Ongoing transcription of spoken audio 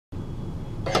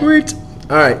Sweet.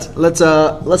 All right, let's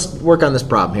work on this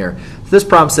problem here. This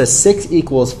problem says 6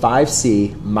 equals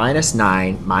 5c minus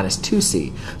 9 minus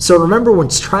 2c. So remember, when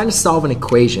it's trying to solve an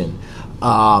equation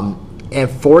and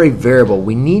for a variable,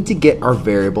 we need to get our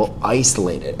variable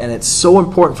isolated. And it's so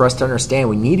important for us to understand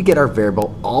we need to get our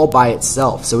variable all by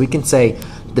itself. So we can say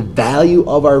the value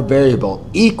of our variable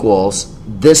equals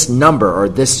this number or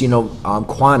this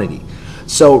quantity.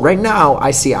 So right now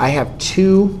I see I have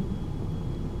two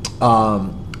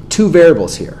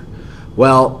variables here.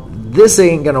 Well, this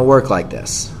ain't gonna work like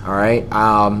this. All right,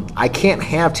 I can't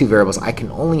have two variables. I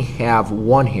can only have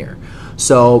one here.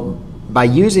 So by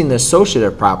using the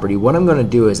associative property, what I'm going to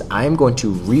do is I'm going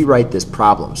to rewrite this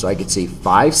problem. So I could say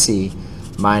 5c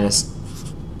minus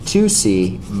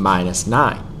 2c minus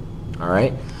 9. All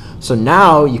right, so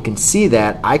now you can see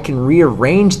that I can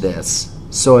rearrange this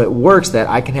so it works that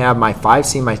I can have my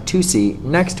 5c and my 2c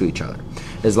next to each other.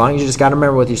 As long as you just got to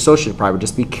remember with your associative property,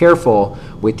 just be careful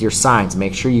with your signs.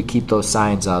 Make sure you keep those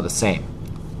signs the same.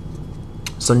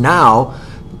 So now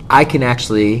I can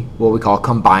actually, what we call,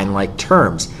 combine like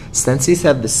terms. Since these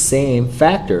have the same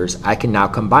factors, I can now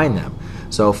combine them.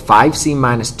 So 5c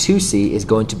minus 2c is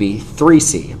going to be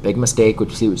 3c. A big mistake,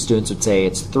 which students would say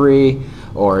it's 3,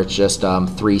 or it's just 3,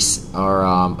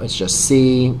 or it's just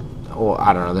c. Or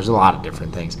I don't know, there's a lot of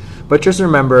different things. But just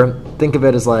remember, think of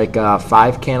it as like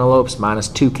 5 cantaloupes minus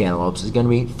 2 cantaloupes is going to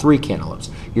be 3 cantaloupes.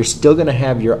 You're still going to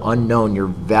have your unknown, your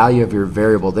value of your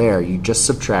variable there. You just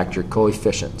subtract your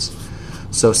coefficients.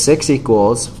 So 6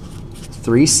 equals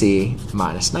 3c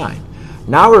minus 9.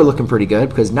 Now we're looking pretty good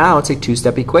because now it's a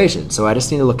two-step equation. So I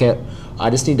just need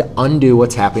to undo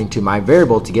what's happening to my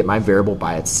variable to get my variable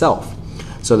by itself.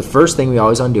 So the first thing we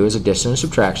always undo is addition and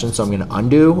subtraction. So I'm going to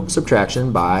undo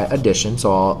subtraction by addition.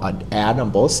 So I'll add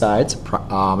on both sides,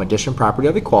 addition property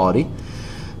of equality.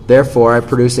 Therefore, I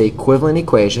produce an equivalent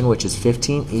equation, which is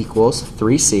 15 equals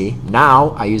 3c.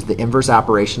 Now I use the inverse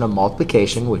operation of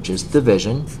multiplication, which is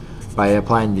division. By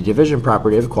applying the division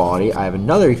property of equality, I have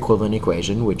another equivalent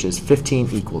equation, which is 15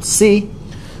 equals c.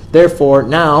 Therefore,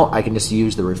 now I can just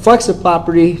use the reflexive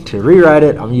property to rewrite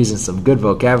it. I'm using some good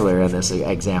vocabulary on this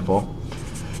example.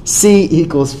 C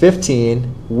equals 15,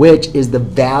 which is the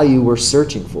value we're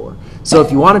searching for. So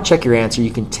if you want to check your answer, you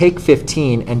can take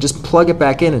 15 and just plug it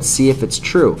back in and see if it's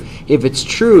true. If it's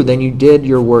true, then you did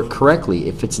your work correctly.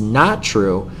 If it's not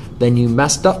true, then you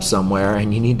messed up somewhere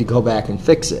and you need to go back and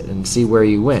fix it and see where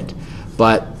you went.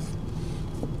 But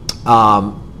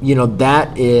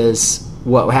that is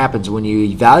what happens when you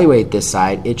evaluate this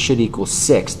side. It should equal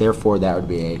 6. Therefore, that would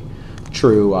be a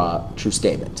true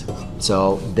statement.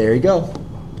 So there you go.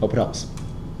 Hope it helps.